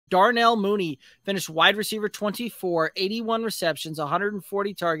Darnell Mooney finished wide receiver 24, 81 receptions,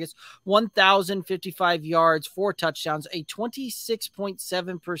 140 targets, 1,055 yards, 4 touchdowns, a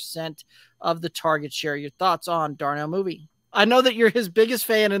 26.7% of the target share. Your thoughts on Darnell Mooney? I know that you're his biggest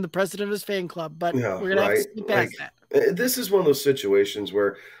fan and the president of his fan club, but Yeah, we're going to have to right. see past that. This is one of those situations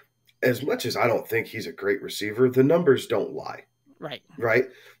where, as much as I don't think he's a great receiver, the numbers don't lie. Right. Right?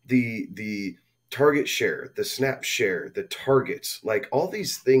 The target share, the snap share, the targets, like all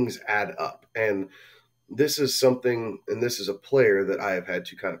these things add up. And this is something, and this is a player that I have had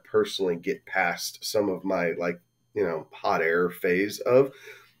to kind of personally get past some of my hot air phase of.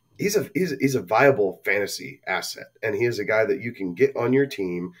 He's a viable fantasy asset, and he is a guy that you can get on your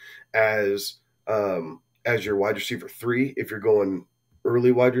team as your wide receiver 3 if you're going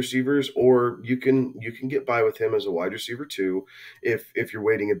early wide receivers, or you can get by with him as a wide receiver 2 if you're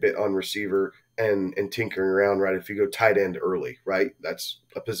waiting a bit on receiver and tinkering around, right? If you go tight end early, right? That's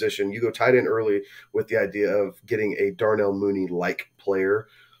a position. You go tight end early with the idea of getting a Darnell Mooney-like player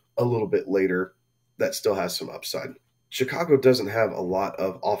a little bit later that still has some upside. Chicago doesn't have a lot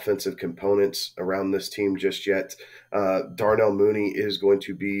of offensive components around this team just yet. Darnell Mooney is going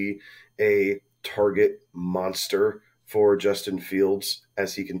to be a target monster for Justin Fields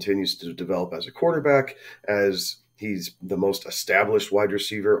as he continues to develop as a quarterback, as he's the most established wide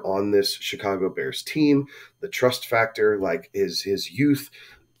receiver on this Chicago Bears team. The trust factor, like his youth,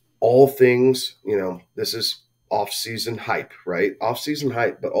 all things, this is off-season hype, right? Off-season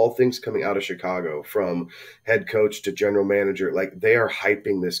hype, but all things coming out of Chicago, from head coach to general manager, like they are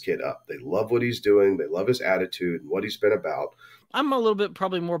hyping this kid up. They love what he's doing. They love his attitude and what he's been about. I'm a little bit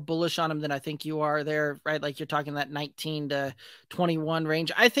probably more bullish on him than I think you are there, right? Like you're talking that 19 to 21 range.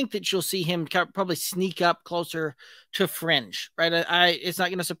 I think that you'll see him probably sneak up closer to fringe, right? It's not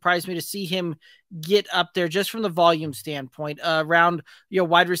going to surprise me to see him get up there just from the volume standpoint, around,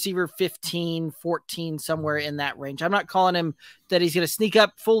 wide receiver 15, 14, somewhere in that range. I'm not calling him that he's going to sneak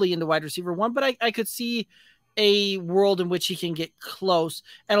up fully into wide receiver 1, but I could see a world in which he can get close.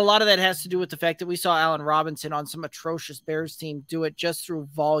 And a lot of that has to do with the fact that we saw Allen Robinson on some atrocious Bears team do it just through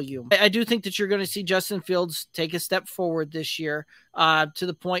volume. I do think that you're going to see Justin Fields take a step forward this year, to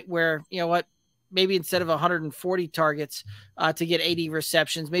the point where, maybe instead of 140 targets to get 80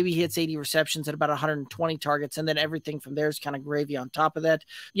 receptions, maybe he hits 80 receptions at about 120 targets, and then everything from there is kind of gravy on top of that.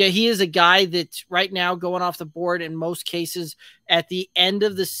 Yeah, he is a guy that's right now going off the board in most cases at the end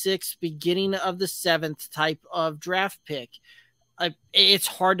of the 6th, beginning of the 7th type of draft pick. It's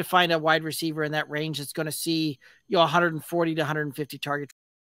hard to find a wide receiver in that range that's going to see 140 to 150 targets.